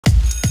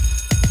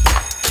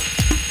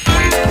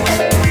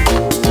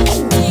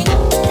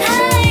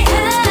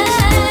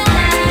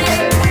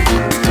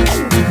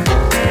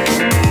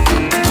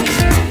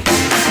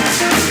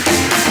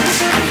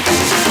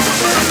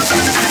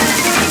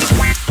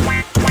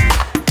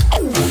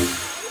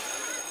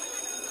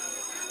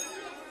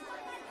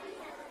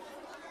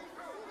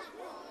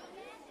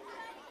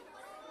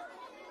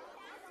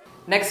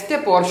Next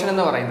portion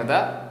എന്ന് പറയുന്നത്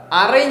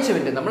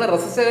arrangement. നമ്മൾ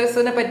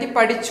റെസിസ്റ്റേഴ്സിനെ പറ്റി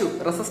പഠിച്ചു,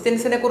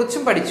 റെസിസ്റ്റൻസിനെ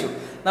കുറിച്ചും പഠിച്ചു.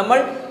 നമ്മൾ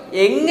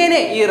എങ്ങനെ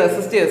ഈ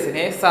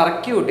റെസിസ്റ്റേഴ്സിനെ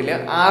സർക്യൂട്ടിൽ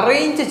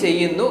അറേഞ്ച്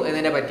ചെയ്യുന്നു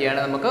എന്നതിനെ പറ്റിയാണ്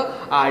നമുക്ക്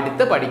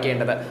അടുത്ത്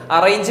പഠിക്കേണ്ടത്.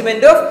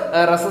 Arrangement of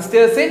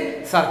resistors in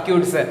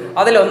circuits.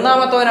 അതിൽ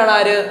ഒന്നാമത്തവനാണ്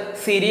ആര്?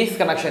 Series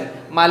connection.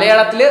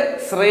 മലയാളത്തിൽ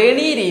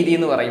ശ്രേണി രീതി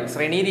എന്ന് പറയും.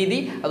 ശ്രേണി രീതി,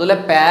 അതുപോലെ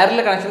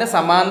പാരലൽ കണക്ഷന്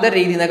സമാന്തര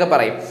രീതി എന്നൊക്കെ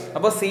പറയും.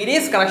 അപ്പോൾ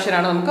സീരീസ്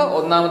കണക്ഷനാണ് നമുക്ക്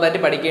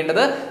ഒന്നാമതായിട്ട്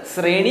പഠിക്കേണ്ടത്.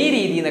 ശ്രേണി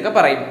രീതി എന്നൊക്കെ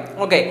പറയും.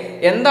 ഓക്കെ,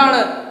 എന്താണ്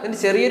ഇതിന്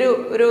ചെറിയൊരു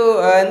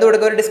എന്ത്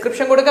കൊടുക്കുക, ഒരു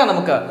ഡിസ്ക്രിപ്ഷൻ കൊടുക്കാം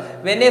നമുക്ക്.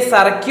 When A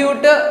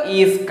circuit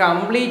is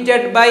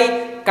completed by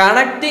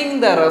connecting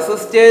the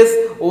resistors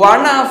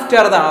one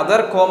after the other,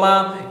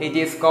 it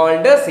is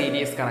called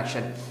series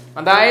connection.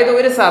 അതായത്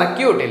ഒരു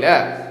സർക്യൂട്ടിൽ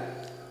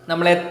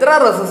നമ്മൾ എത്ര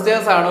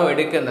റെസിസ്റ്റേഴ്സ് ആണോ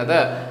എടുക്കുന്നത്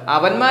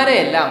അവന്മാരെ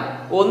എല്ലാം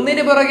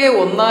ഒന്നിനു പുറകെ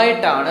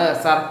ഒന്നായിട്ടാണ്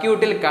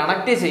സർക്യൂട്ടിൽ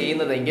കണക്ട്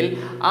ചെയ്യുന്നതെങ്കിൽ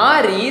ആ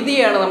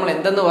രീതിയാണ് നമ്മൾ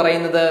എന്തെന്ന്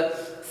പറയുന്നത്?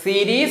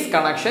 സീരീസ്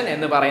കണക്ഷൻ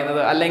എന്ന്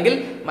പറയുന്നത്, അല്ലെങ്കിൽ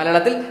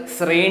മലയാളത്തിൽ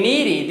ശ്രേണി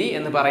രീതി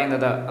എന്ന്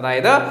പറയുന്നത്.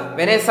 അതായത്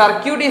when a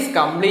circuit is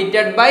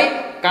completed by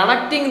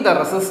connecting the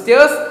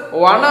resistors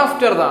one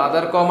after the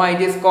other,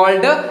 it is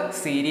called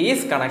series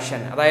connection.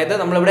 അതായത്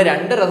നമ്മളിവിടെ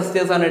രണ്ട്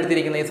റെസിസ്റ്റേഴ്സ് ആണ്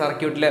എടുത്തിരിക്കുന്നത് ഈ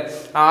സർക്യൂട്ടിൽ.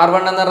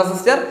 R1 എന്ന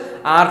റെസിസ്റ്റർ,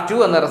 R2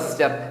 എന്ന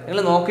റെസിസ്റ്റർ. നിങ്ങൾ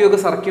നോക്കി നോക്ക്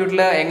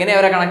സർക്യൂട്ടിൽ എങ്ങനെയാണ്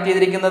അവരെ കണക്ട്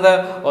ചെയ്തിരിക്കുന്നത്?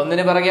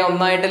 ഒന്നിന് പിറകെ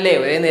ഒന്നായിട്ടല്ലേ,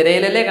 ഒരേ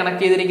നിരയിലല്ലേ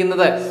കണക്ട്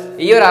ചെയ്തിരിക്കുന്നത്.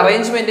 ഈ ഒരു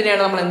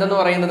അറേഞ്ച്മെന്റിനെയാണ് നമ്മൾ എന്തെന്ന്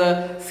പറയുന്നത്?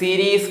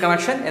 സീരീസ്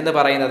കണക്ഷൻ എന്ന്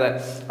പറയുന്നത്.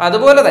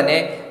 അതുപോലെ തന്നെ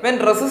when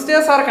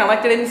resistors are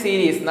connected in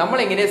series, നമ്മൾ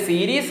ഇങ്ങനെ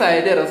സീരീസ്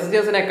ആയിട്ട്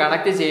റെസിസ്റ്റേഴ്സിനെ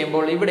കണക്ട്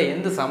ചെയ്യുമ്പോൾ ഇവിടെ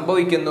എന്ത്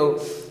സംഭവിക്കുന്നു?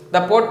 ദ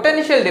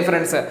പൊട്ടൻഷ്യൽ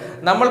ഡിഫറൻസ്,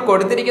 നമ്മൾ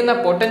കൊടുത്തിരിക്കുന്ന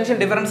പൊട്ടൻഷ്യൽ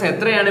ഡിഫറൻസ്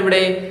എത്രയാണ് ഇവിടെ?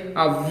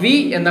 V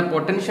എന്ന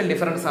പൊട്ടൻഷ്യൽ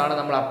ഡിഫറൻസ് ആണ്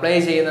നമ്മൾ അപ്ലൈ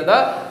ചെയ്യുന്നത്.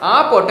 ആ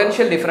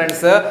പൊട്ടൻഷ്യൽ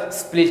ഡിഫറൻസ്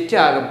സ്പ്ലിറ്റ്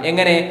ആകും.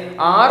 എങ്ങനെ?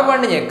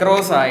 R1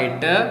 അക്രോസ്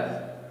ആയിട്ട്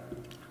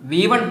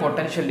V1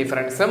 പൊട്ടൻഷ്യൽ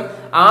ഡിഫറൻസും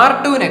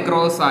R2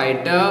 അക്രോസ്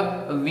ആയിട്ട്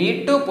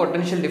V2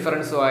 പൊട്ടൻഷ്യൽ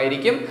ഡിഫറൻസും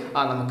ആയിരിക്കും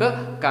നമുക്ക്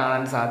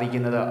കാണാൻ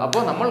സാധിക്കുന്നത്.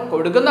 അപ്പോൾ നമ്മൾ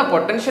കൊടുക്കുന്ന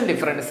potential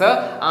difference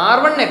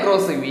R1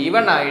 across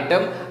V1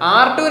 ആയിട്ടും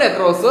R2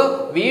 അക്രോസ്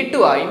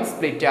V2 ആയും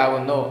സ്പ്ലിറ്റ്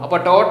ആകുന്നു. അപ്പോൾ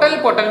total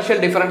potential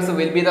difference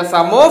will be the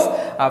sum of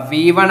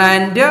V1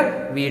 and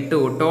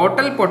V2.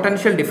 Total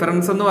potential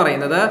difference എന്ന്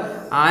പറയുന്നത്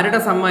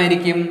ആരുടെ സം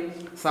ആയിരിക്കും?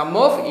 Some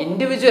of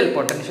individual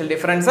potential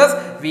differences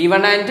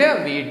V1 and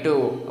V2.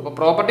 അപ്പോൾ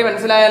property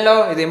മനസ്സിലായല്ലോ,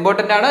 ഇത്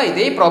ഇമ്പോർട്ടൻ്റ് ആണ്.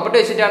 ഇതേ പ്രോപ്പർട്ടി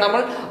വെച്ചിട്ടാണ്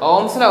നമ്മൾ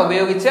ഓംസ് ലോ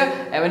ഉപയോഗിച്ച്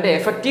അവൻ്റെ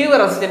എഫക്റ്റീവ്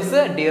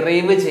റെസിസ്റ്റൻസ്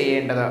ഡിറൈവ്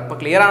ചെയ്യേണ്ടത്. അപ്പോൾ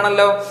ക്ലിയർ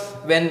ആണല്ലോ.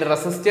 When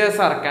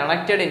resistors are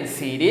connected in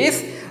series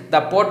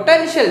the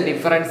potential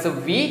difference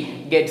V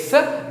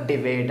gets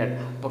divided.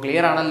 അപ്പോൾ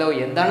ക്ലിയർ ആണല്ലോ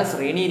എന്താണ്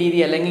ശ്രേണി രീതി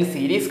അല്ലെങ്കിൽ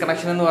സീരീസ്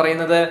കണക്ഷൻ എന്ന്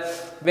പറയുന്നത്?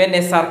 When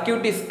a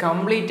circuit is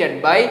completed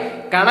by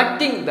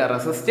connecting the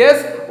resistors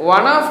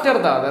one after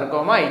the other,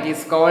 it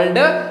is called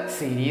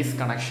series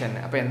connection.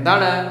 അപ്പോൾ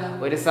എന്താണ്?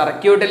 ഒരു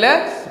സർക്യൂട്ടിൽ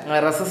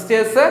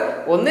റെസിസ്റ്റേഴ്സ്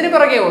ഒന്നിനു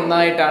പുറകെ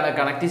ഒന്നായിട്ടാണ്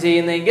കണക്ട്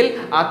ചെയ്യുന്നതെങ്കിൽ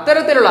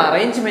അത്തരത്തിലുള്ള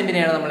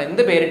അറേഞ്ച്മെന്റിനെയാണ് നമ്മൾ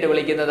എന്ത് പേരിട്ട്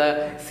വിളിക്കുന്നത്?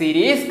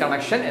 സീരീസ്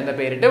കണക്ഷൻ എന്ന്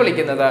പേരിട്ട്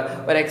വിളിക്കുന്നത്.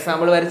 ഒരു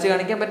എക്സാമ്പിൾ വരച്ച്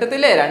കാണിക്കാൻ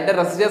പറ്റത്തില്ലേ? രണ്ട്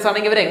റെസിസ്റ്റേഴ്സ്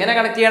ആണെങ്കിൽ ഇവർ എങ്ങനെ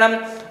കണക്ട് ചെയ്യണം?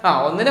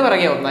 ഒന്നിനു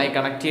പുറകെ ഒന്നായി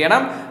കണക്ട്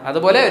ചെയ്യണം.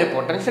 അതുപോലെ ഒരു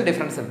പൊട്ടൻഷ്യൽ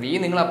ഡിഫറൻസ് V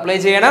നിങ്ങൾ അപ്ലൈ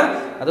ചെയ്യണം.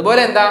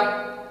 അതുപോലെ എന്താ?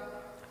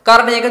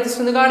 കറണ്ട് ഞങ്ങൾക്ക്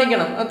ജസ്റ്റ് ഒന്ന്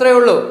കാണിക്കണം, അത്രേ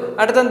ഉള്ളൂ.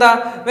 അടുത്തെന്താ?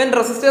 When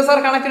resistors are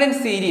connected in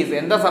series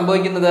എന്താ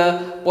സംഭവിക്കുന്നത്?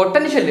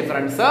 പൊട്ടൻഷ്യൽ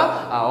ഡിഫറൻസ്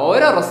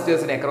ഓരോ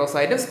റെസിസ്റ്റേഴ്സിനെ അക്രോസ്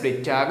ആയിട്ട്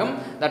സ്പ്ലിറ്റ് ആകും.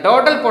 The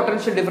total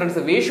potential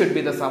difference V should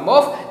be the sum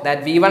of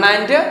that V1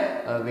 and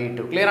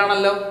V2. Clear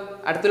ആണല്ലോ.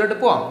 അടുത്തിലോട്ട്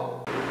പോവാം.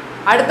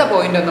 അടുത്ത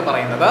പോയിന്റ് എന്ന്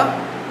പറയുന്നത്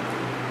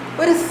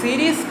ഒരു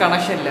സീരീസ്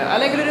കണക്ഷനിൽ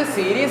അല്ലെങ്കിൽ ഒരു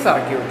സീരീസ്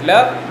സർക്യൂട്ടിൽ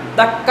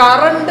the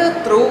current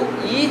through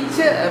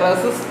each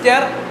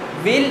resistor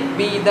will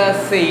be the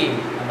same.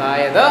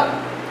 അതായത്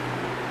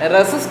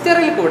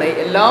റെസിസ്റ്ററിൽ കൂടെ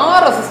എല്ലാ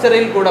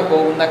റെസിസ്റ്ററിൽ കൂടെ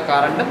പോകുന്ന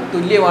കറണ്ടും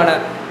തുല്യമാണ്.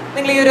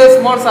 നിങ്ങൾ ഈ ഒരു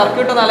സ്മോൾ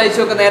സർക്യൂട്ട് ഒന്ന് ആലോചിച്ച്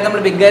നോക്കുക. നേരെ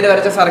നമ്മൾ ബിഗ് ആയിട്ട്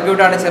വരച്ച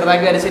സർക്യൂട്ടാണ്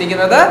ചെറുതാക്കി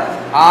വരച്ചിരിക്കുന്നത്.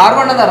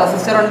 R1 എന്ന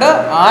റെസിസ്റ്റർ ഉണ്ട്,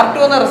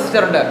 R2 എന്ന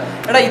റെസിസ്റ്റർ ഉണ്ട്.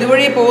 എടാ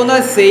ഇതുവഴി പോകുന്ന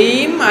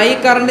സെയിം I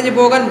കറണ്ടിന്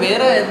പോകാൻ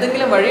വേറെ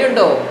എന്തെങ്കിലും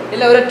വഴിയുണ്ടോ?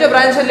 ഇല്ല, ഒരൊറ്റ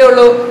ബ്രാഞ്ച് അല്ലേ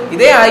ഉള്ളൂ.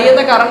 ഇതേ I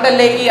എന്ന കറണ്ട്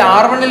അല്ലേ ഈ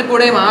R1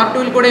 കൂടെയും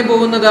R2 കൂടെയും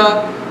പോകുന്നത്?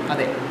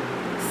 അതെ,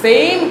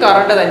 സെയിം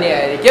കറണ്ട്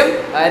തന്നെയായിരിക്കും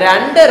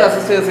രണ്ട്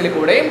റെസിസ്റ്റേഴ്സിൽ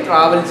കൂടെയും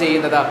ട്രാവൽ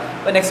ചെയ്യുന്നത്.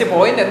 അപ്പോൾ നെക്സ്റ്റ്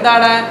പോയിന്റ്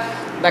എന്താണ്?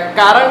 The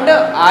current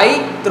I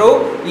through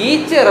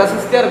each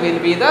resistor will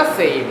be the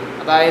same.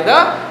 അതായത്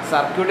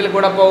സർക്യൂട്ടിൽ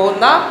കൂടെ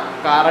പോകുന്ന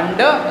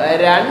കറണ്ട്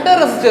രണ്ട്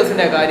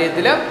റെസിസ്റ്റേഴ്സിന്റെ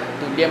കാര്യത്തിൽ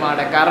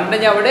തുല്യമാണ്.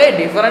 കറണ്ടിന് അവിടെ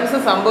ഡിഫറൻസ്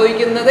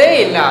സംഭവിക്കുന്നതേ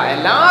ഇല്ല.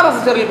 എല്ലാ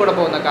റെസിസ്റ്ററിൽ കൂടെ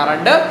പോകുന്ന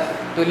കറണ്ട്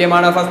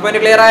തുല്യമാണ്. ഫസ്റ്റ്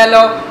പോയിന്റ് ക്ലിയർ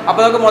ആയല്ലോ.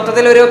 അപ്പോൾ നമുക്ക്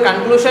മൊത്തത്തിൽ ഒരു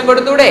കൺക്ലൂഷൻ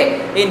കൊടുത്തൂടെ?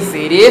 ഇൻ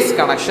സീരീസ്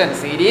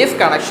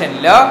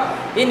കണക്ഷനിൽ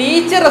ഇൻ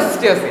ഈച്ച്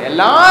റെസിസ്റ്റേഴ്സ്,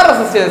 എല്ലാ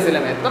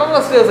റെസിസ്റ്റേഴ്സിലും എത്ര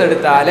റെസിസ്റ്റേഴ്സ്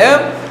എടുത്താലും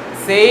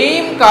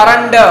സെയിം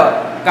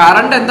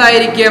കറണ്ട്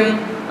എന്തായിരിക്കും?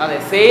 അതെ,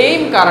 സെയിം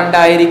കറണ്ട്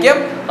ആയിരിക്കും.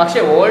 പക്ഷെ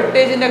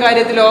വോൾട്ടേജിന്റെ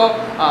കാര്യത്തിലോ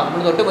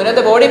നമ്മൾ തൊട്ട്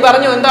മുന്നത്തെ ബോഡി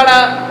പറഞ്ഞു എന്താണ്?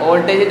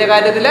 വോൾട്ടേജിന്റെ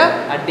കാര്യത്തിൽ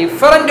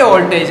ഡിഫറൻറ്റ്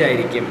വോൾട്ടേജ്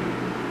ആയിരിക്കും.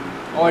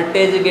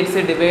 വോൾട്ടേജ്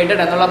ഗെറ്റ്സ്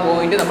ഡിവൈഡഡ് എന്നുള്ള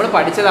പോയിന്റ് നമ്മൾ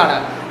പഠിച്ചതാണ്.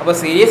 അപ്പോൾ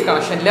സീരീസ്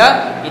കണക്ഷനിൽ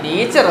ഇൻ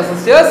ഈച്ച്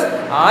റെസിസ്റ്റേഴ്സ്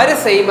ആര്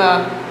സെയിം?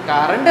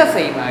 കറണ്ട്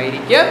സെയിം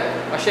ആയിരിക്കും.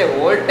 പക്ഷെ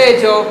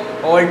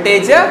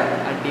വോൾട്ടേജ്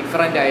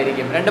ഡിഫറെൻ്റ്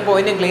ആയിരിക്കും. രണ്ട്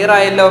പോയിന്റും ക്ലിയർ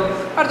ആയല്ലോ.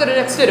 അടുത്തൊരു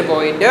നെക്സ്റ്റ് ഒരു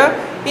point,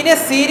 in A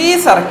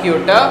series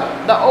circuit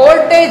the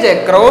voltage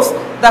across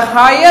the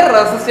higher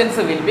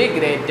resistance will be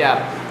greater.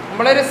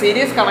 നമ്മളൊരു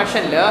സീരീസ്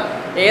കണക്ഷനിൽ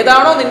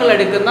ഏതാണോ നിങ്ങൾ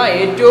എടുക്കുന്ന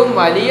ഏറ്റവും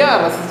വലിയ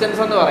റെസിസ്റ്റൻസ്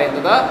എന്ന്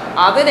പറയുന്നത്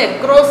അതിന്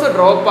അക്രോസ്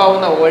ഡ്രോപ്പ്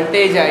ആവുന്ന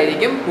വോൾട്ടേജ്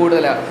ആയിരിക്കും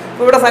കൂടുതൽ.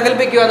 ഇപ്പോൾ ഇവിടെ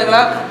സങ്കല്പിക്കുക, നിങ്ങൾ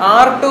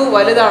R2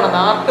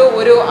 വലുതാണെന്ന്, R2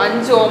 ഒരു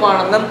 5 ഓം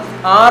ആണെന്നും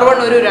R1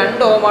 ഒരു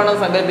 2 ഓം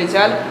ആണെന്ന്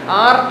സങ്കല്പിച്ചാൽ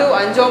R2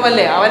 5 ഓം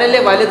അല്ലേ,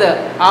 അവനല്ലേ വലുത്,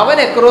 അവൻ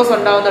അക്രോസ്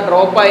ഉണ്ടാവുന്ന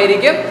ഡ്രോപ്പ്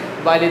ആയിരിക്കും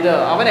വലുത്,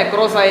 അവൻ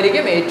അക്രോസ്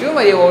ആയിരിക്കും ഏറ്റവും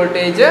വലിയ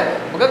വോൾട്ടേജ്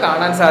നമുക്ക്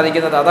കാണാൻ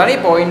സാധിക്കുന്നത്. അതാണ് ഈ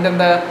പോയിന്റ്.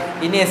 എന്ത്?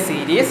 In A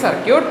series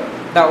circuit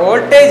the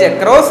voltage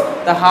across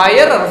the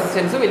higher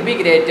resistance will be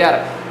greater.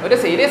 ഒരു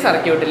സീരീസ്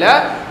സർക്യൂട്ടിൽ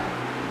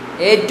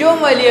ഏറ്റവും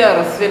വലിയ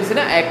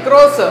റെസിസ്റ്റൻസിന്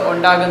അക്രോസ്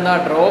ഉണ്ടാകുന്ന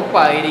ഡ്രോപ്പ്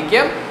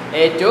ആയിരിക്കും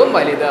ഏറ്റവും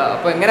വലുത്.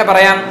 അപ്പോൾ എങ്ങനെ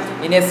പറയാം?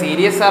 In A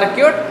series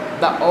circuit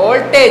the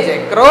voltage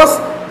across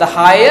the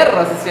higher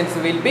resistance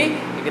will be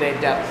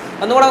greater.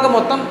 ഒന്നുകൂടെ നമുക്ക്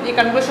മൊത്തം ഈ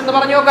കൺക്ലൂഷൻ എന്ന്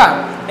പറഞ്ഞു നോക്കാം.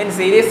 In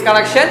series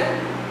connection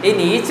in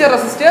each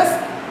resistors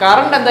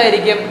current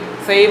എന്തായിരിക്കും?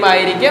 സെയിം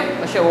ആയിരിക്കും,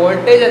 പക്ഷെ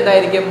വോൾട്ടേജ്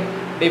എന്തായിരിക്കും?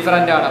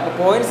 ഡിഫറൻ്റ് ആണ്. അപ്പോൾ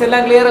പോയിന്റ്സ്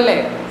എല്ലാം ക്ലിയർ അല്ലേ?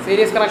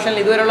 സീരീസ് കണക്ഷനിൽ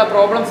ഇതുവരെയുള്ള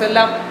പ്രോബ്ലംസ്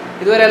എല്ലാം,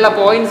 ഇതുവരെയുള്ള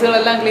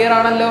പോയിന്റ്സുകളെല്ലാം ക്ലിയർ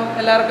ആണല്ലോ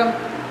എല്ലാവർക്കും.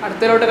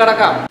 അടുത്തതിലോട്ട്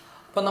കടക്കാം.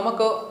 അപ്പോൾ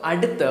നമുക്ക്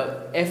അടുത്ത്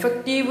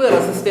എഫക്റ്റീവ്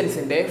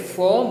റെസിസ്റ്റൻസിൻ്റെ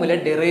ഫോർമുല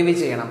ഡെറൈവ്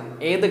ചെയ്യണം.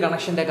 ഏത്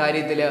കണക്ഷൻ്റെ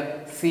കാര്യത്തിൽ?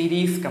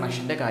 സീരീസ്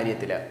കണക്ഷൻ്റെ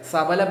കാര്യത്തിൽ.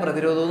 സബല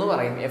പ്രതിരോധം എന്ന്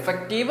പറയും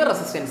എഫക്റ്റീവ്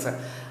റെസിസ്റ്റൻസ്.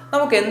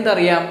 നമുക്ക്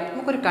എന്തറിയാം?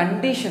 നമുക്കൊരു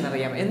കണ്ടീഷൻ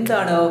അറിയാം.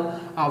 എന്താണ്?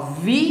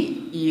 V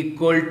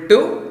equal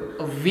to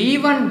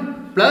V1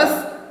 plus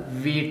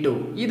V2.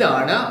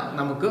 ഇതാണ്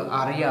നമുക്ക്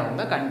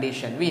അറിയാവുന്ന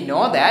condition. We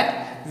know that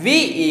V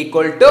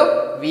equal to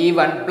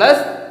V1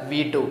 plus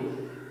V2.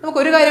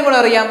 നമുക്കൊരു കാര്യം കൂടെ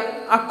അറിയാം.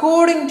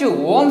 അക്കോർഡിംഗ് ടു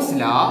ഓംസ്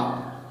ലാ,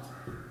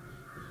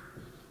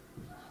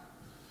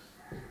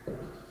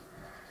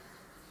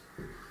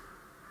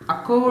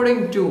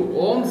 അക്കോർഡിംഗ് ടു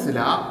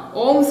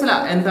ഓംസ് ലാ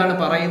എന്താണ്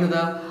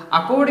പറയുന്നത്?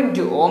 അക്കോർഡിംഗ്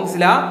ടു ഓംസ്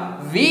ലാ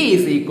V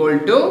is equal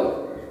to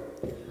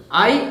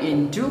I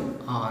into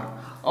R.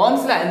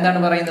 Ohm's ലാ എന്താണ്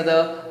പറയുന്നത്?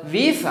 V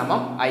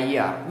സമം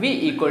IR. V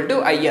equal to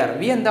IR.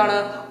 V എന്താണ്?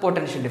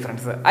 Potential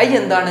difference. I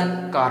എന്താണ്?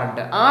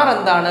 കറണ്ട്. R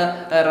എന്താണ്?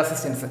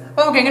 റെസിസ്റ്റൻസ്.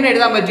 അപ്പോൾ നമുക്ക് എങ്ങനെ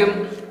എഴുതാൻ പറ്റും?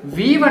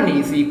 V1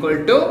 is equal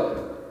to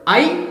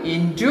I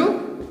into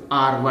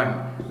R1.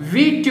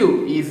 V2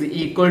 is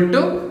equal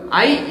to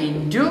I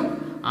into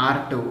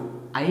R2.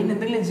 അതിന്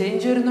എന്തെങ്കിലും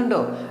ചേഞ്ച് വരുന്നുണ്ടോ?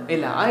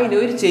 ഇല്ല, അതിന്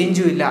ഒരു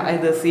ചേഞ്ചും ഇല്ല.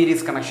 ഇത്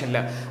സീരീസ് കണക്ഷനിൽ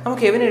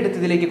നമുക്ക് എവനെ എടുത്ത്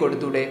ഇതിലേക്ക്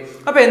കൊടുത്തൂടെ?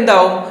 അപ്പൊ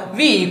എന്താവും? V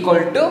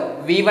equal to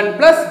V1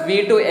 plus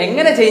V2.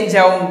 എങ്ങനെ ചേഞ്ച്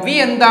ആവും? V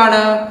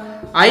എന്താണ്?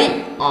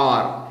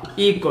 IR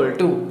ഈക്വൽ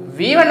ടു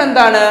V1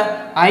 എന്താണ്?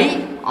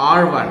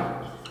 IR1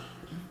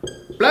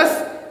 പ്ലസ്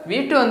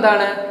V2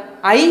 എന്താണ്?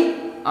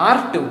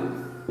 IR2.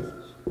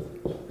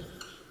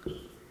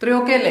 ഇത്രയും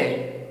ഓക്കെ അല്ലേ?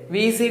 V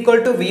is equal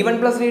to V1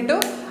 plus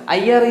V2.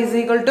 IR is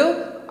equal to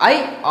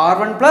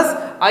IR1 plus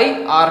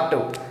IR2.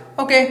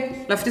 Okay,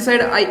 left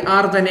side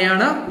IR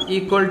തന്നെയാണ്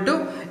equal to.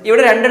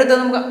 ഇവിടെ രണ്ടിടത്ത്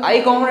നമുക്ക് I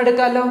കോമൺ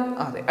എടുക്കാമല്ലോ.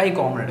 അതെ, I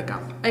കോമൺ എടുക്കാം.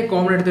 I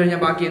കോമൺ എടുത്തു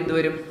കഴിഞ്ഞാൽ ബാക്കി എന്ത്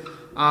വരും?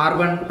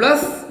 R1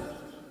 plus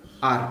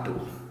R2.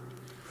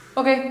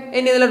 ഓക്കെ,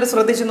 ഇനി ഇതിലോട്ട്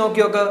ശ്രദ്ധിച്ച്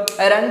നോക്കി നോക്ക്.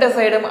 രണ്ട്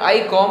സൈഡും I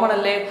കോമൺ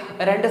അല്ലേ?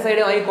 രണ്ട്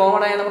സൈഡും I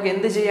കോമൺ ആയാൽ നമുക്ക്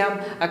എന്ത് ചെയ്യാം?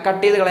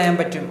 കട്ട് ചെയ്ത് കളയാൻ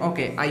പറ്റും.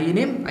 ഓക്കെ,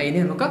 ഐനെയും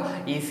നമുക്ക്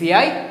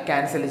ഈസിയായി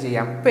ക്യാൻസൽ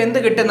ചെയ്യാം. ഇപ്പം എന്ത്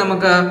കിട്ടും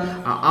നമുക്ക്?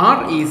 R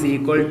is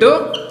equal to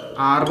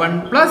R1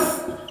 plus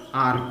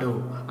R2.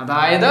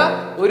 അതായത്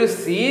ഒരു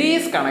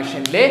സീരീസ്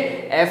കണക്ഷനിലെ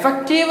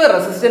എഫക്റ്റീവ്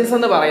റെസിസ്റ്റൻസ്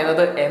എന്ന്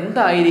പറയുന്നത്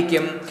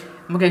എന്തായിരിക്കും?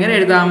 നമുക്ക് എങ്ങനെ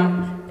എഴുതാം?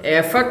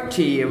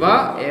 Effective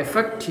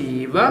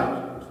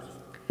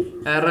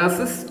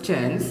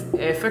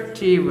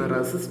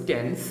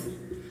resistance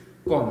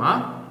comma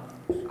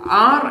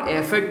R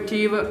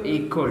effective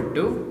equal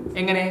to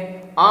എങ്ങനെ?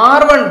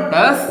 R1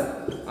 plus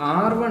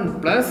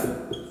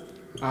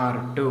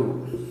R2.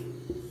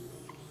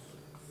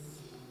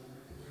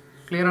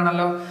 ക്ലിയർ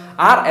ആണല്ലോ?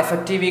 R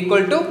effective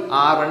equal to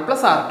R1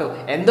 plus R2.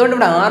 എന്തുകൊണ്ട്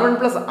ഇവിടെ R1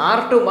 പ്ലസ്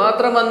R2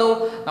 മാത്രം വന്നു?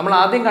 നമ്മൾ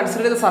ആദ്യം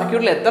കൺസിഡർ ചെയ്ത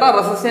സർക്യൂട്ടിൽ എത്ര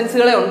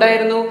റെസിസ്റ്റൻസുകളെ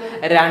ഉണ്ടായിരുന്നു?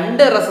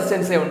 2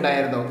 റെസിസ്റ്റൻസേ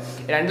ഉണ്ടായിരുന്നു.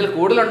 2ൽ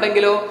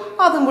കൂടുതലുണ്ടെങ്കിലോ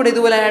അതും കൂടി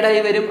ഇതുപോലെ ആഡ്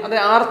ആയി വരും. അത്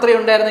R3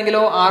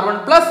 ഉണ്ടായിരുന്നെങ്കിലോ R1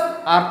 plus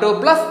R2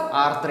 plus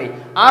R3.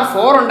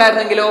 R4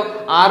 ഉണ്ടായിരുന്നെങ്കിലോ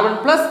R1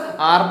 plus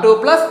R2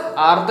 plus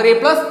R3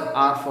 plus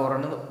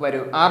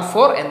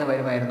R4 എന്ന്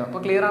വരുമായിരുന്നു.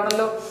 അപ്പോൾ ക്ലിയർ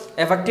ആണല്ലോ?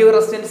 എഫക്റ്റീവ്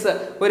റെസിസ്റ്റൻസ്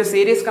ഒരു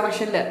സീരീസ്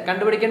കണക്ഷനിൽ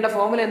കണ്ടുപിടിക്കേണ്ട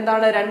ഫോർമുല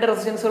എന്താണ്? 2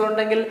 റെസിസ്റ്റൻസുകൾ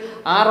ഉണ്ടെങ്കിൽ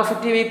R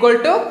effective equal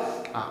to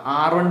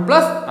R1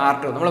 plus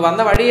R2. നമ്മൾ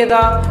വന്ന വഴി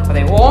ഏതാ?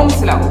 അതെ,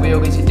 ഓംസ് ലാ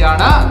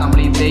ഉപയോഗിച്ചിട്ടാണ് നമ്മൾ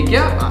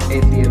ഇതിലേക്ക്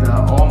എത്തിയത്.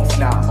 ഓംസ്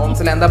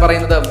ലാ എന്താ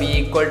പറയുന്നത്? V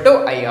equal to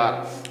IR.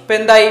 ഇപ്പൊ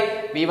എന്തായി?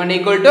 V1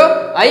 equal to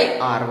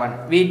IR1,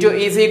 V2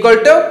 is equal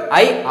to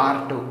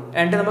IR2.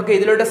 എന്നിട്ട് നമുക്ക്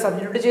ഇതിലോട്ട്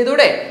സബ്സ്റ്റിറ്റ്യൂട്ട്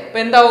ചെയ്തൂടെ? അപ്പൊ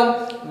എന്താവും?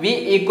 V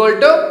equal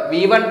to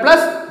V1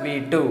 plus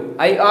V2.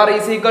 IR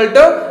is equal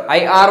to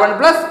IR1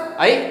 plus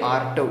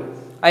IR2.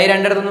 I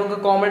രണ്ടിടത്ത് നമുക്ക്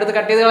കോമൺ എടുത്ത്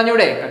കട്ട് ചെയ്ത്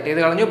കളഞ്ഞൂടെ? കട്ട്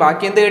ചെയ്ത് കളഞ്ഞു.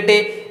 ബാക്കി എന്ത് കിട്ടി?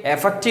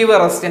 Effective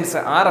resistance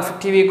R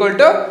effective equal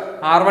to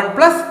R1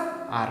 plus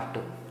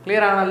R2.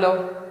 Clear ആണല്ലോ?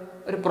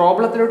 ഒരു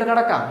പ്രോബ്ലത്തിലോട്ട്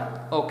കടക്കാം.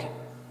 ഓക്കെ,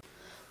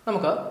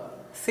 നമുക്ക്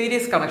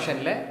സീരീസ്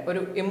കണക്ഷനിലെ ഒരു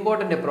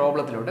ഇമ്പോർട്ടൻ്റ്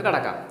പ്രോബ്ലത്തിലോട്ട്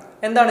കടക്കാം.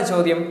 എന്താണ്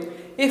ചോദ്യം?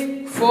 if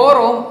 4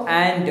 ohm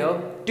and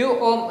 2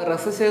 ohm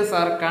resistors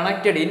are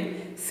connected in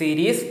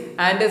series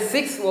and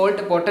 6 volt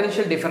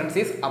potential difference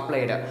is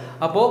applied.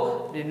 അപ്പോൾ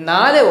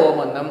 4 ഓം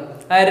എന്നും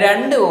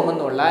 2 ഓം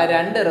എന്നുള്ള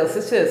രണ്ട്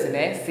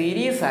റെസിസ്റ്റേഴ്സിനെ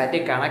സീരീസ് ആയിട്ട്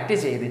കണക്ട്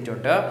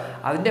ചെയ്തിട്ടുണ്ട്.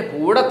 അതിൻ്റെ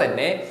കൂടെ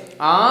തന്നെ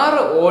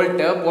 6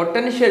 വോൾട്ട്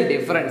പൊട്ടൻഷ്യൽ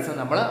ഡിഫറൻസ്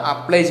നമ്മൾ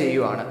അപ്ലൈ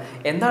ചെയ്യുവാണ്.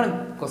 എന്താണ്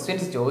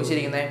ക്വസ്റ്റ്യൻസ്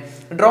ചോദിച്ചിരിക്കുന്നത്?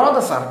 Draw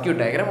the circuit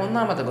diagram.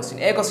 ഒന്നാമത്തെ ക്വസ്റ്റ്യൻ.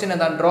 ക്വസ്റ്റ്യൻ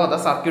എന്താണ്? Draw the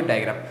circuit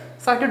diagram.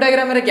 Circuit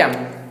diagram വരയ്ക്കാം.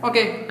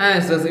 ഓക്കെ,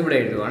 ആൻസേഴ്സ് ഇവിടെ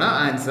എഴുതുവാണ്.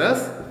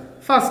 ആൻസേഴ്സ്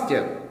ഫസ്റ്റ്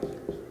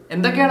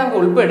എന്തൊക്കെയാണ് നമുക്ക്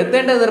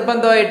ഉൾപ്പെടുത്തേണ്ടത്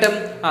നിർബന്ധമായിട്ടും?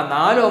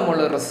 4 ഓം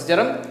ഉള്ള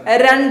റെസിസ്റ്ററും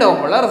 2 ഓം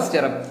ഉള്ള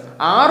റെസിസ്റ്ററും.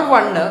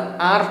 R1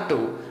 R2.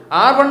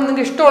 R1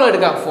 നിങ്ങൾക്ക് ഇഷ്ടമുള്ള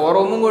എടുക്കാം.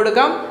 4 ഓമും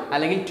കൊടുക്കാം,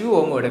 അല്ലെങ്കിൽ 2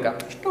 ഓമും എടുക്കാം.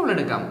 ഇഷ്ടമുള്ള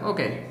എടുക്കാം.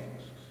 ഓക്കെ,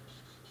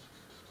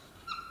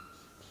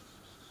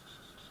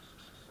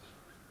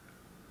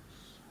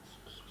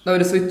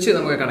 ഒരു സ്വിച്ച്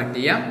നമുക്ക് കണക്ട്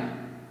ചെയ്യാം.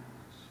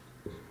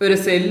 ഒരു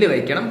സെല്ല്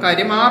വയ്ക്കണം.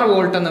 കാര്യം 6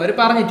 വോൾട്ട് എന്നവർ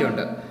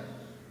പറഞ്ഞിട്ടുണ്ട്.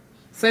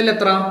 സെൽ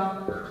എത്ര?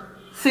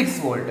 6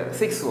 volt.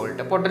 6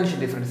 volt potential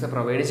difference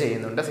provide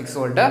ചെയ്യുന്നുണ്ട്. 6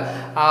 വോൾട്ട്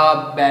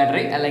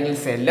ബാറ്ററി അല്ലെങ്കിൽ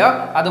സെല്ല്.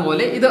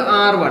 അതുപോലെ ഇത്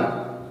R1.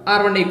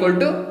 R1 equal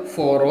to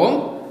 4 Om.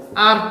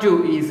 R2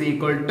 is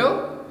equal to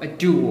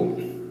 2 ഓം.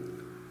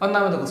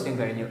 ഒന്നാമത്തെ ക്വസ്റ്റ്യൻ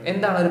കഴിഞ്ഞു.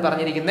 എന്താണ് അവർ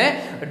പറഞ്ഞിരിക്കുന്നത്?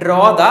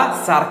 Draw the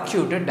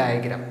circuit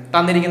diagram.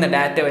 തന്നിരിക്കുന്ന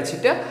ഡാറ്റ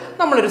വെച്ചിട്ട്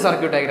നമ്മളൊരു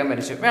സർക്യൂട്ട് ഡയഗ്രാം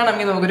വരച്ചു.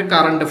 വേണമെങ്കിൽ നമുക്കൊരു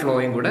കറണ്ട്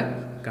ഫ്ലോയും കൂടെ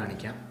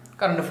കാണിക്കാം.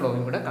 കറണ്ട്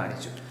ഫ്ലോയും കൂടെ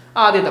കാണിച്ചു.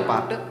 ആദ്യത്തെ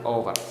പാർട്ട്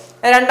ഓവർ.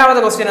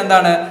 രണ്ടാമത്തെ ക്വസ്റ്റ്യൻ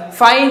എന്താണ്?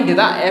 Find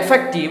the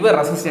effective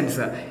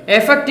resistance.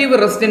 Effective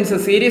resistance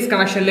series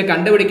കണക്ഷനിൽ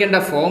കണ്ടുപിടിക്കേണ്ട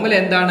ഫോർമുല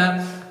എന്താണ്?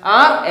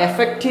 R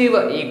effective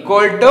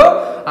equal to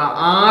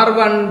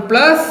R1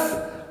 plus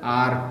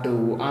R2.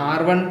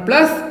 R1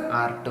 plus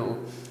R2.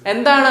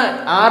 എന്താണ്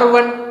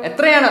R1?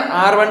 എത്രയാണ്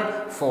R1?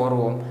 4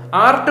 ഓം.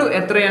 R2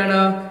 എത്രയാണ്?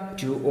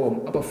 2 ഓം.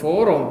 അപ്പോൾ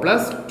 4 ഓം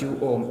പ്ലസ് 2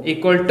 ഓം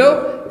ഈക്വൽ ടു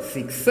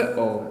 6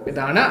 ഓം.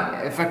 ഇതാണ്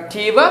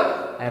effective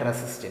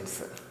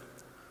resistance.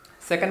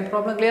 Second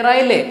problem clear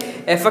ആയില്ലേ?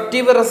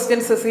 Effective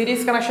resistance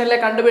series കണക്ഷനിലെ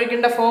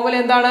കണ്ടുപിടിക്കേണ്ട formula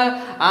എന്താണ്?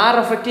 R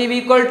effective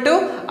equal to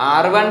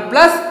R1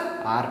 plus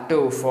R2.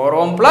 4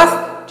 Om plus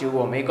 2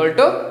 Om equal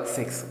to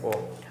 6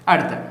 ഓം.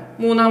 അടുത്ത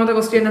മൂന്നാമത്തെ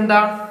question എന്താ?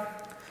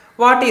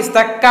 What is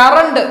the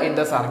current in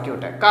the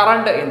circuit?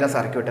 Current in the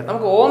circuit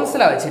നമുക്ക്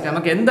ഓംസില വെച്ചിട്ട്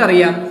നമുക്ക്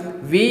എന്തറിയാം?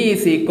 V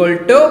is equal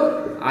to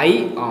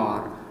IR.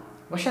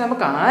 പക്ഷെ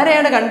നമുക്ക്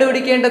ആരെയാണ്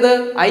കണ്ടുപിടിക്കേണ്ടത്?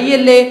 I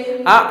അല്ലേ?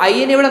 ആ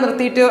ഐനെ ഇവിടെ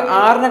നിർത്തിയിട്ട്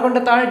ആറിനെ കൊണ്ട്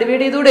താഴെ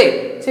ഡിവൈഡ് ചെയ്തൂടെ?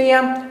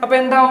 ചെയ്യാം. അപ്പൊ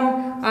എന്താവും?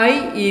 I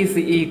is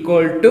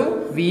equal to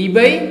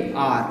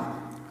V/R.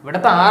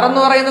 ഇവിടുത്തെ R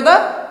എന്ന് പറയുന്നത്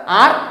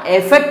R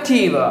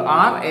എഫക്റ്റീവ്.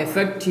 R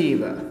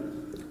effective.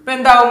 അപ്പൊ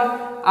എന്താവും?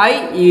 I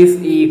is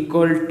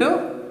equal to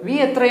V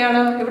എത്രയാണ്?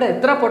 ഇവിടെ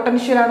എത്ര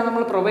പൊട്ടൻഷ്യൽ ആണ്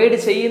നമ്മൾ പ്രൊവൈഡ്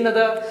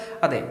ചെയ്യുന്നത്?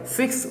 അതെ,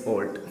 6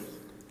 വോൾട്ട്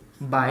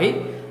ബൈ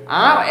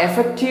R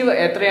എഫക്റ്റീവ്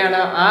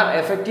എത്രയാണ്? R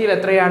എഫക്റ്റീവ്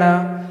എത്രയാണ്?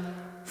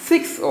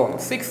 6 ഓം.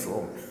 6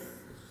 ഓം.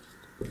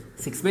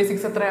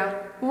 6/6 എത്രയാ?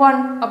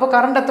 1. അപ്പോൾ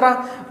കറണ്ട് എത്ര?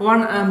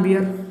 1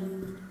 ആംപിയർ.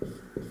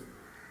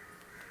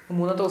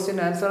 മൂന്നാമത്തെ ക്വസ്റ്റ്യൻ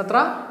ആൻസർ എത്ര?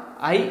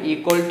 I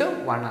equal to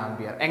 1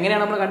 ampere.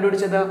 എങ്ങനെയാണ് നമ്മൾ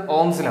കണ്ടുപിടിച്ചത്?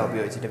 ഓംസ് ലോ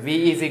ഉപയോഗിച്ചിട്ട്. V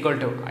is equal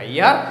to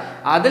IR.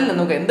 അതിൽ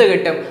നമുക്ക് എന്ത്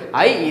കിട്ടും?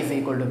 I is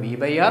equal to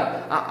V/R.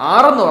 ആ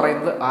R എന്ന്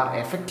പറയുന്നത് R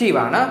എഫക്റ്റീവ്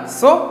ആണ്.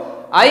 സോ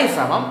I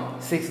സമം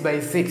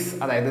 6/6,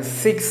 അതായത്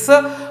 6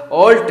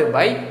 volt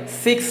by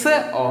 6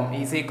 Om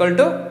is equal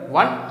to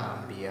 1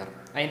 ampere.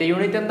 അതിന്റെ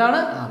യൂണിറ്റ് എന്താണ്?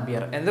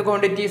 ആംപിയർ. എന്ത്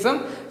ക്വാണ്ടിറ്റീസും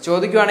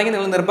ചോദിക്കുകയാണെങ്കിൽ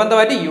നിങ്ങൾ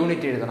നിർബന്ധമായിട്ട്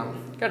യൂണിറ്റ് എഴുതണം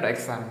കേട്ടോ.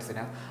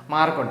 എക്സാംസിന്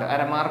മാർക്കുണ്ട്.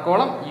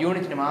 അരമാർക്കോളം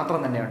യൂണിറ്റിന് മാത്രം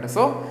തന്നെയുണ്ട്.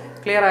 സോ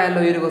ക്ലിയർ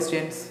ആയല്ലോ ഈ ഒരു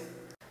ക്വസ്റ്റ്യൻസ്.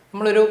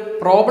 നമ്മളൊരു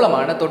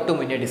പ്രോബ്ലമാണ് തൊട്ട്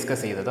മുന്നേ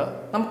ഡിസ്കസ് ചെയ്തത്.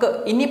 നമുക്ക്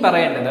ഇനി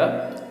പറയേണ്ടത്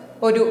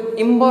ഒരു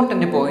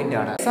ഇമ്പോർട്ടൻ്റ് പോയിന്റ്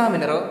ആണ്.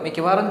 എക്സാമിനർ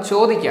മിക്കവാറും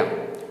ചോദിക്കാം.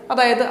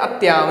 അതായത്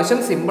അത്യാവശ്യം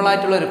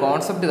സിമ്പിളായിട്ടുള്ള ഒരു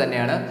കോൺസെപ്റ്റ്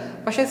തന്നെയാണ്.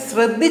 പക്ഷേ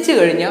ശ്രദ്ധിച്ചു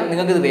കഴിഞ്ഞാൽ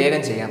നിങ്ങൾക്ക് ഇത്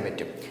വേഗം ചെയ്യാൻ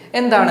പറ്റും.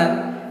 എന്താണ്?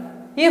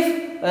 If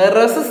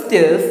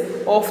resistors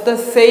of the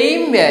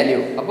same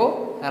value. അപ്പോൾ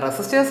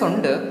റെസിസ്റ്റേഴ്സ്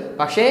ഉണ്ട്,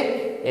 പക്ഷേ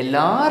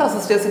എല്ലാ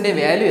റെസിസ്റ്റേഴ്സിൻ്റെ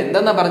വാല്യൂ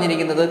എന്തെന്നാണ്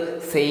പറഞ്ഞിരിക്കുന്നത്?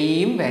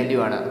 സെയിം വാല്യൂ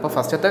ആണ്. അപ്പോൾ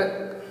ഫസ്റ്റത്തെ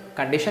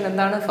കണ്ടീഷൻ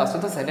എന്താണ്?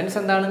 ഫസ്റ്റത്തെ സെന്റൻസ്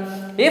എന്താണ്?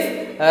 If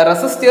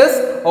resistors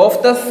of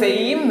the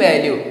same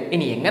value.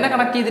 ഇനി എങ്ങനെ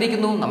കണക്ട്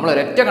ചെയ്തിരിക്കുന്നു? നമ്മൾ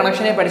ഒരൊറ്റ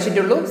കണക്ഷനെ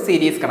പഠിച്ചിട്ടുള്ളൂ,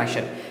 series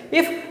connection.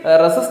 If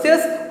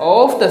resistors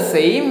of the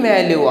same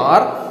value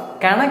are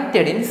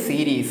connected in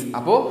series.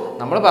 അപ്പോൾ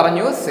നമ്മൾ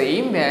പറഞ്ഞു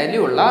സെയിം വാല്യൂ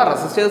ഉള്ള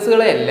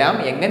റെസിസ്റ്റേഴ്സുകളെല്ലാം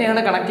എങ്ങനെയാണ്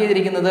കണക്ട്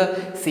ചെയ്തിരിക്കുന്നത്?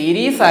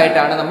 സീരീസ്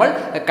ആയിട്ടാണ് നമ്മൾ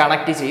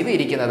കണക്ട്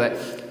ചെയ്തിരിക്കുന്നത്.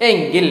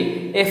 എങ്കിൽ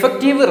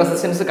എഫക്റ്റീവ്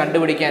റെസിസ്റ്റൻസ്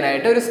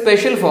കണ്ടുപിടിക്കാനായിട്ട് ഒരു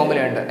സ്പെഷ്യൽ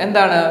ഫോർമുല ഉണ്ട്.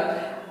 എന്താണ്?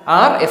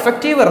 R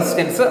effective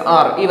resistance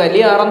R. ഈ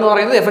വലിയ ആർ എന്ന്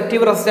പറയുന്നത്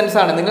എഫക്റ്റീവ് റെസിസ്റ്റൻസ്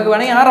ആണ്. നിങ്ങൾക്ക്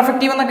വേണമെങ്കിൽ ആർ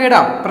എഫക്റ്റീവ് എന്നൊക്കെ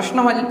ഇടാം,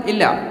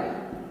 പ്രശ്നമില്ല,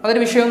 അതൊരു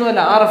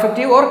വിഷയമൊന്നുമല്ല. R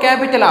effective or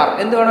capital R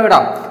എന്ത് വേണം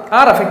ഇടാം.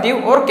 R effective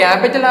or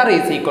capital R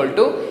is equal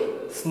to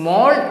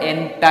small N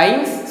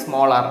times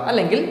small R,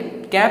 അല്ലെങ്കിൽ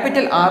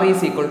capital R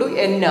is equal to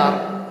N R.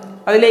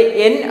 അതിലെ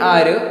എൻ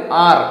ആര്?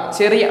 ആർ.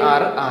 ചെറിയ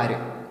ആർ ആര്?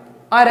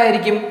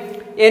 ആരായിരിക്കും?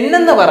 എൻ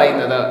എന്ന്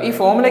പറയുന്നത് ഈ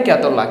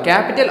ഫോർമുലയ്ക്കകത്തുള്ള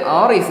capital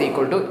R is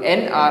equal to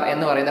N R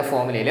എന്ന് പറയുന്ന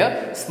ഫോർമുലയിൽ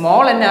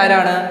സ്മോൾ എൻ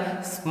ആരാണ്?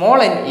 Small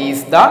N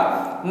is the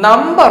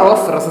number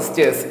of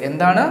resistors.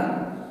 എന്താണ്?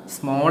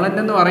 സ്മോൾ n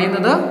എന്ന്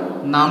പറയുന്നത്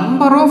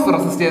നമ്പർ ഓഫ്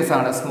റെസിസ്റ്റേഴ്സ്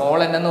ആണ്. സ്മോൾ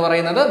n എന്ന്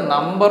പറയുന്നത്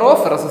നമ്പർ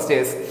ഓഫ്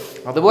റെസിസ്റ്റേഴ്സ്.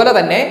 അതുപോലെ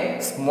തന്നെ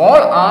സ്മോൾ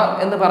r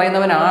എന്ന്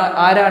പറയുന്നവൻ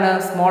ആരാണ്?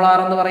 സ്മോൾ r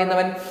എന്ന്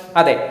പറയുന്നവൻ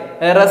അതെ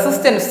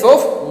റെസിസ്റ്റൻസ്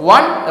ഓഫ്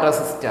വൺ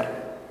റെസിസ്റ്റർ.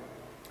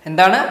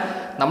 എന്താണ്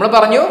നമ്മൾ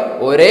പറഞ്ഞു?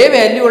 ഒരേ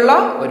വാല്യൂ ഉള്ള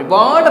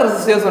ഒരുപാട്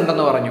റെസിസ്റ്റേഴ്സ്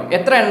ഉണ്ടെന്ന് പറഞ്ഞു.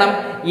 എത്ര എണ്ണം?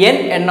 n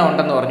എണ്ണം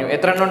ഉണ്ടെന്ന് പറഞ്ഞു.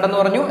 എത്ര എണ്ണം ഉണ്ടെന്ന്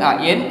പറഞ്ഞു?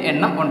 n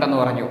എണ്ണം ഉണ്ടെന്ന്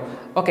പറഞ്ഞു.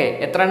 ഓക്കെ,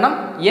 എത്ര എണ്ണം?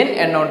 n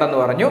എണ്ണം ഉണ്ടെന്ന്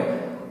പറഞ്ഞു.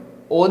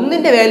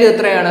 ഒന്നിന്റെ വാല്യൂ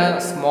എത്രയാണ്?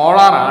 സ്മോൾ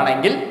r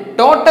ആണെങ്കിൽ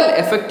ടോട്ടൽ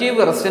എഫക്റ്റീവ്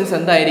റെസിസ്റ്റൻസ്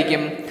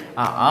എന്തായിരിക്കും?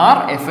 r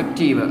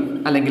എഫക്റ്റീവ്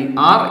അല്ലെങ്കിൽ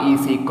r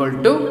is equal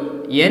to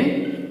n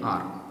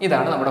r.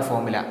 ഇതാണ് നമ്മുടെ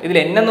ഫോർമുല. ഇതിൽ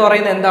n എന്ന്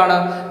പറയുന്നത് എന്താണ്?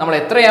 നമ്മൾ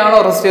എത്രയാണോ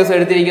റെസിസ്റ്റേഴ്സ്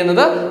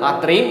എടുത്തിരിക്കുന്നത്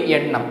അത്രയും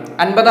എണ്ണം.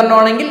 50 എണ്ണം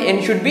ആണെങ്കിൽ n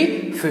should be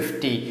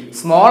 50.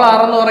 Small r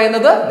എന്ന്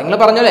പറയുന്നത് നിങ്ങൾ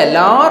പറഞ്ഞ പോലെ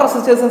എല്ലാ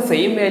റെസിസ്റ്റേഴ്സും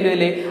സെയിം വാല്യൂ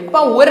അല്ലേ?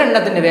 അപ്പോൾ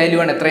ഒരെണ്ണത്തിന്റെ വാല്യൂ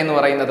ആണ് എത്രയെന്ന്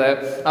പറയുന്നത്?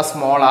 ആ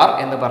സ്മോൾ r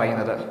എന്ന്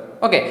പറയുന്നത്.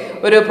 ഓക്കെ,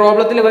 ഒരു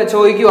പ്രോബ്ലത്തിൽ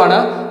ചോദിക്കുവാണ്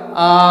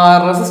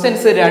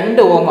റെസിസ്റ്റൻസ്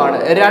 2 ഓം ആണ്.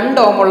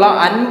 2 ഓം ഉള്ള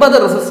 50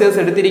 റെസിസ്റ്റേഴ്സ്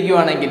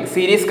എടുത്തിരിക്കുകയാണെങ്കിൽ,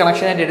 സീരീസ്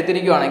കണക്ഷൻ ആയിട്ട്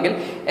എടുത്തിരിക്കുകയാണെങ്കിൽ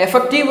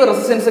എഫക്റ്റീവ്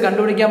റെസിസ്റ്റൻസ്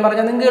കണ്ടുപിടിക്കാൻ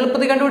പറഞ്ഞാൽ നിങ്ങൾക്ക്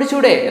എളുപ്പത്തിൽ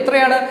കണ്ടുപിടിച്ചൂടെ?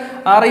 എത്രയാണ്?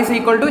 r ഈസ്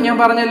ഈക്വൽ ടു ഞാൻ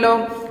പറഞ്ഞല്ലോ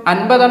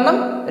 50 എണ്ണം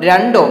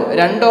 2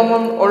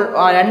 ഓം.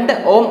 2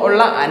 ഓം ഉള്ള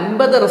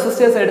 50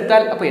 റെസിസ്റ്റേഴ്സ്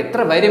എടുത്താൽ അപ്പോൾ എത്ര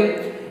വരും?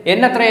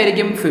 n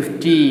എത്രയായിരിക്കും?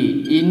 50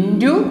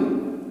 ഇൻറ്റു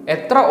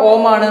എത്ര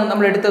ഓം ആണ്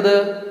നമ്മൾ എടുത്തത്?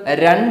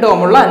 2 ഓം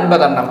ഉള്ള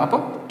 50 എണ്ണം,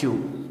 അപ്പോൾ 2.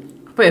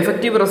 അപ്പോൾ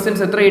എഫക്റ്റീവ്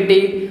റെസിസ്റ്റൻസ് എത്ര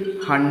കിട്ടി?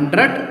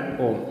 100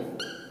 ഓം.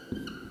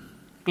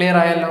 ക്ലിയർ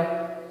ആയല്ലോ?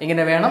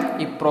 ഇങ്ങനെ വേണം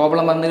ഈ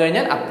പ്രോബ്ലം വന്നു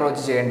കഴിഞ്ഞാൽ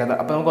അപ്രോച്ച് ചെയ്യേണ്ടത്.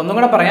 അപ്പോൾ നമുക്ക് ഒന്നും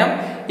കൂടെ പറയാം.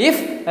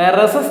 If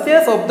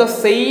resistors of the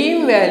same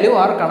value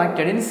are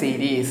connected in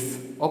series.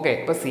 Okay,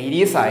 ഇപ്പോൾ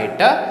സീരീസ്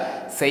ആയിട്ട്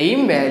സെയിം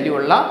വാല്യൂ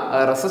ഉള്ള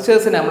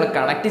റെസിസ്റ്റേഴ്സിനെ നമ്മൾ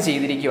കണക്ട്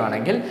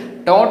ചെയ്തിരിക്കുകയാണെങ്കിൽ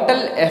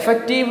ടോട്ടൽ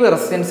എഫക്റ്റീവ്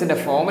റെസിസ്റ്റൻസിന്റെ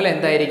ഫോർമുല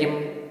എന്തായിരിക്കും?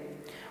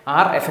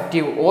 R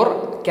effective or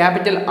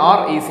capital R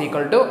is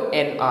equal to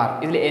NR.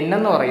 ഇതിൽ n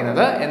എന്ന്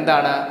പറയുന്നത്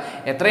എന്താണ്?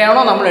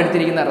 എത്രയാണോ നമ്മൾ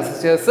എടുത്തിരിക്കുന്ന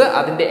റെസിസ്റ്റേഴ്സ്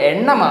അതിന്റെ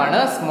എണ്ണമാണ്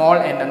സ്മോൾ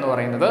n എന്ന്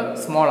പറയുന്നത്.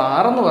 സ്മോൾ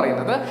r എന്ന്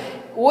പറയുന്നത്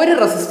ഒരു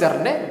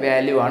റെസിസ്റ്ററിന്റെ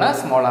വാല്യൂ ആണ്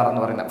സ്മോൾ r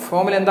എന്ന് പറയുന്നത്.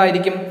 ഫോർമുല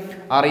എന്തായിരിക്കും?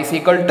 R is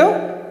equal to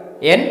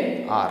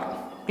NR.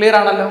 Clear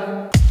ആണല്ലോ?